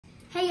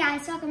Hey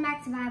guys, welcome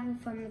back to Bible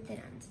from the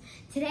Dunns.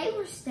 Today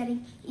we're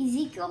studying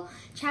Ezekiel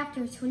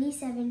chapter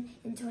 27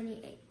 and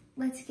 28.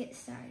 Let's get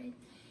started.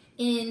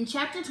 In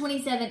chapter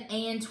 27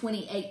 and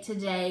 28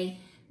 today,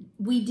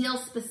 we deal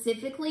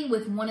specifically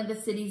with one of the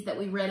cities that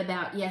we read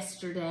about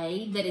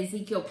yesterday that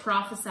Ezekiel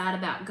prophesied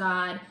about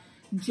God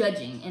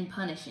judging and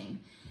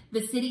punishing.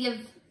 The city of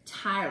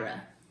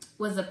Tyre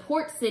was a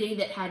port city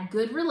that had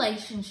good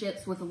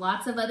relationships with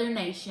lots of other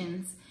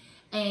nations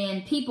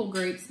and people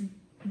groups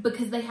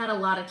because they had a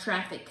lot of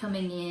traffic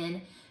coming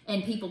in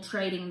and people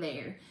trading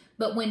there.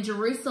 But when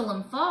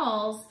Jerusalem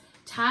falls,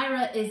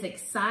 Tyre is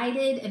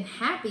excited and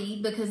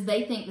happy because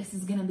they think this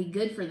is going to be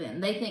good for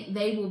them. They think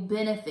they will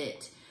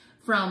benefit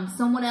from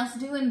someone else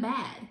doing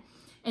bad.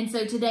 And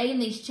so today in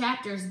these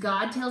chapters,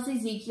 God tells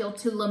Ezekiel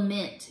to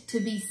lament, to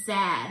be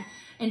sad,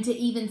 and to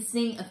even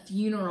sing a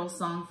funeral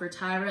song for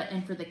Tyre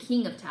and for the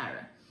king of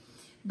Tyre,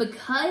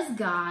 because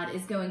God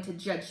is going to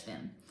judge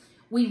them.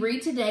 We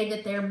read today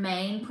that their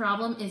main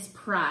problem is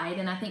pride,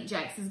 and I think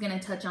Jax is going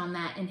to touch on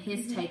that in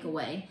his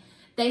takeaway.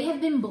 They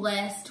have been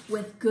blessed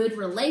with good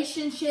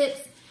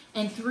relationships,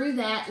 and through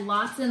that,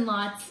 lots and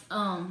lots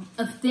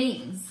of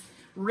things,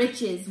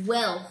 riches,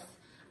 wealth.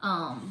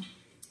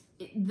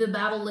 The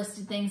Bible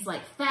listed things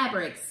like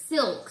fabrics,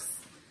 silks,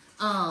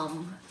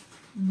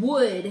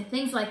 wood,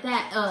 things like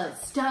that,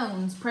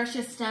 stones,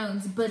 precious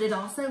stones, but it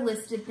also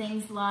listed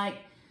things like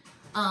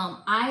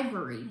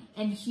ivory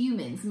and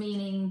humans,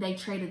 meaning they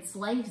traded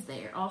slaves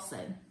there also.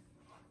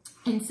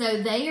 And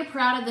so they are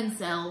proud of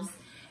themselves,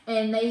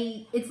 and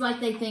it's like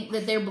they think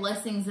that their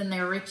blessings and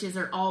their riches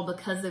are all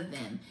because of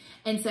them.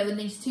 And so in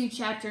these two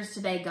chapters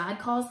today, God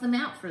calls them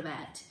out for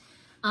that.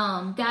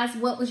 Guys,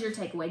 what was your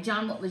takeaway?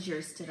 John, what was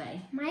yours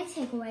today? My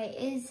takeaway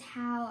is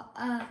how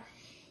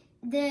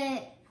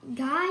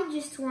God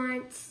just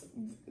wants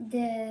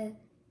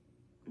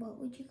what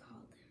would you call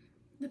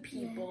them? The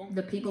people.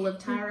 The people of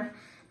Tyre?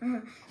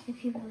 The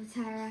people of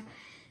Tyre,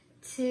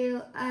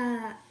 to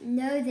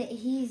know that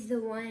He's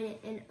the one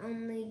and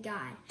only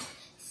God.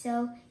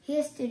 So He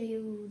has to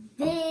do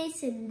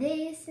this and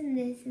this and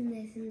this and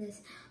this and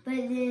this. But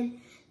then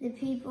the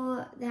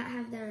people that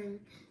have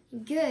done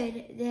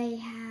good, they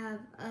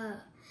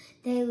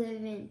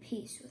live in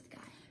peace with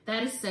God.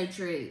 That is so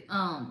true.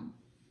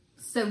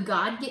 So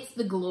God gets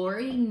the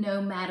glory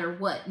no matter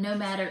what. No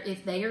matter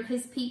if they are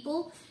His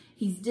people,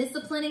 He's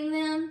disciplining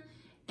them,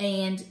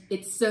 and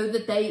it's so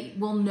that they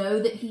will know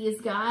that He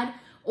is God.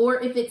 Or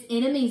if it's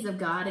enemies of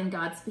God and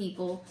God's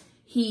people,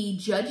 He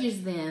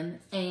judges them,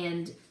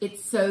 and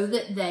it's so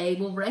that they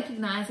will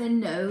recognize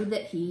and know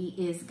that He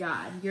is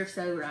God. You're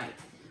so right.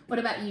 What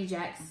about you,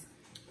 Jax?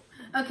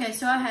 Okay,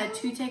 so I had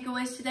two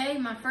takeaways today.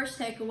 My first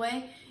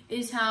takeaway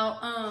is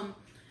how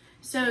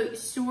so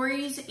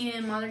stories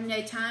in modern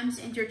day times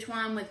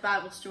intertwine with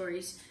Bible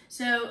stories.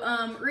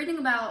 So reading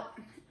about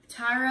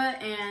Tyre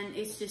and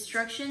its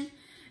destruction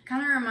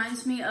kind of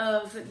reminds me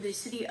of the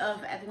city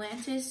of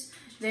Atlantis.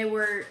 They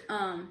were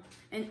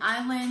an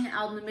island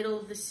out in the middle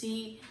of the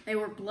sea. They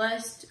were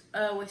blessed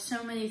with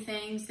so many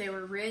things. They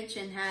were rich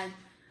and had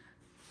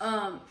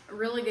a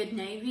really good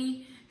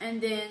navy. And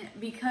then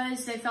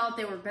because they thought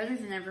they were better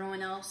than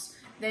everyone else,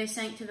 they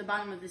sank to the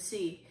bottom of the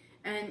sea.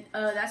 And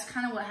that's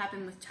kind of what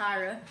happened with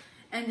Tyre.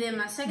 And then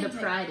my second... The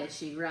pride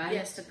issue, right?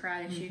 Yes, the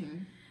pride issue.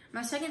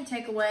 My second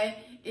takeaway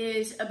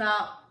is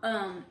about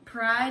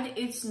pride.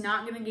 It's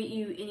not going to get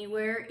you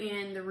anywhere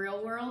in the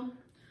real world.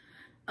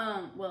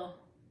 Well,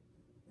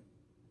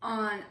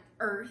 on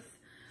earth.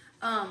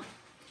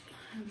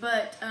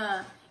 But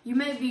you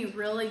may be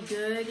really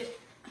good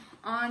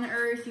on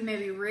earth. You may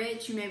be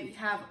rich. You may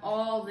have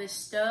all this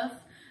stuff.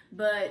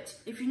 But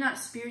if you're not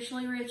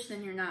spiritually rich,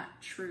 then you're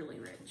not truly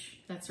rich.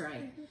 That's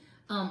right.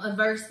 A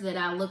verse that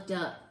I looked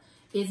up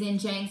is in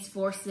James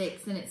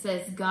 4:6, and it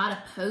says, God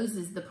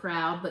opposes the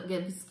proud, but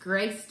gives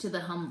grace to the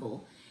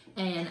humble.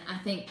 And I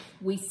think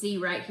we see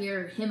right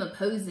here Him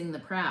opposing the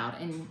proud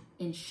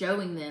and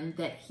showing them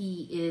that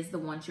He is the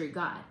one true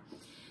God.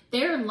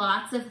 There are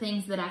lots of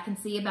things that I can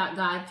see about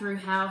God through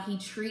how He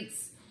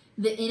treats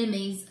the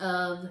enemies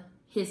of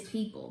His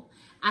people.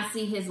 I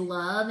see His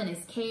love and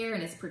His care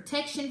and His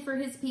protection for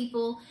His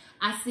people.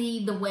 I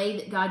see the way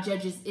that God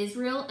judges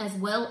Israel as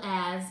well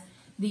as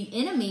the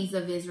enemies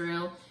of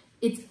Israel.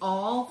 It's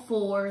all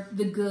for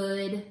the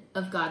good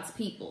of God's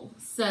people.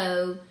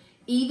 So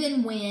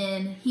even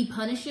when He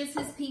punishes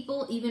His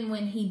people, even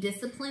when He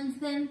disciplines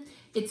them,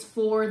 it's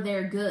for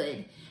their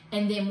good.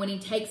 And then when He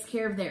takes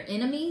care of their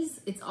enemies,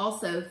 it's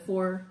also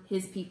for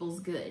His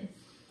people's good.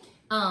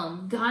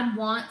 God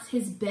wants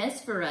His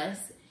best for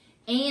us,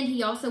 and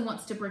He also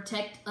wants to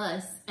protect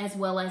us as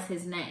well as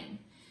His name.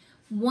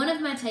 One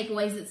of my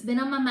takeaways that's been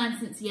on my mind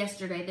since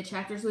yesterday, the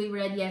chapters we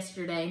read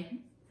yesterday,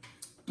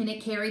 and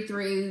it carried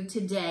through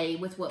today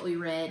with what we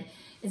read,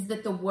 is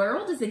that the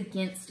world is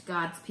against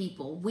God's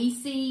people. We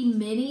see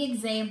many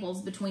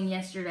examples between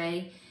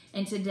yesterday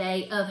and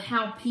today of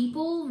how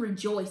people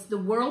rejoice. The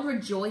world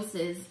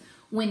rejoices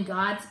when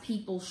God's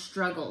people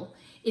struggle.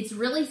 It's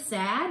really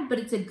sad, but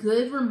it's a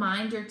good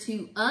reminder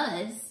to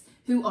us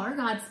who are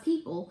God's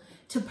people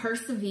to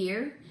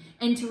persevere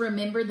and to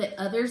remember that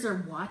others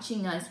are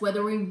watching us,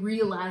 whether we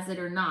realize it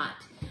or not.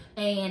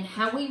 And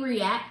how we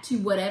react to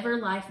whatever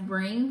life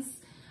brings,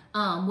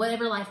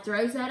 whatever life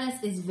throws at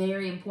us, is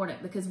very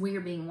important because we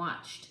are being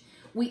watched.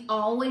 We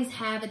always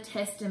have a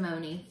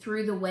testimony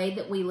through the way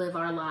that we live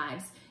our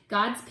lives.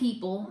 God's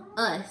people,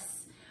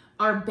 us,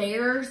 are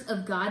bearers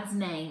of God's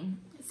name.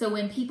 So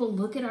when people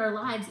look at our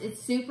lives,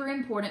 it's super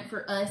important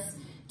for us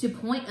to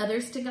point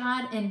others to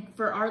God, and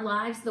for our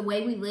lives, the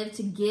way we live,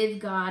 to give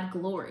God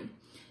glory.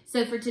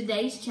 So for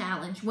today's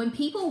challenge, when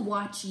people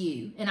watch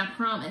you, and I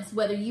promise,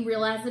 whether you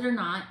realize it or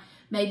not,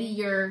 maybe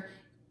your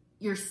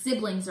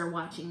siblings are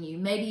watching you,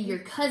 maybe your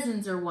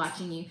cousins are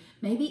watching you,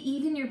 maybe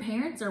even your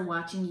parents are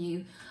watching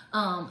you.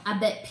 I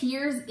bet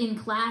peers in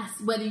class,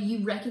 whether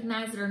you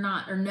recognize it or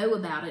not, or know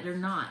about it or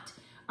not,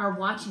 are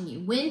watching you.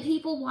 When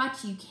people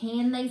watch you,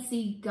 can they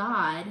see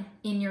God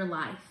in your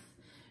life?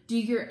 Do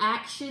your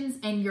actions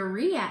and your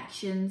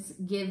reactions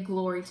give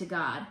glory to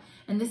God?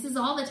 And this is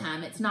all the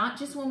time. It's not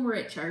just when we're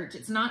at church.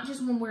 It's not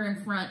just when we're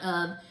in front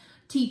of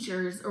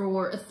teachers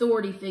or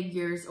authority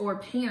figures or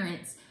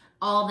parents.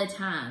 All the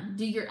time.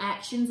 Do your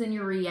actions and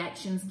your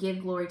reactions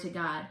give glory to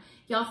God?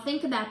 Y'all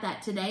think about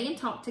that today and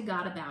talk to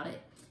God about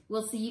it.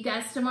 We'll see you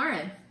guys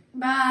tomorrow.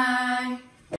 Bye.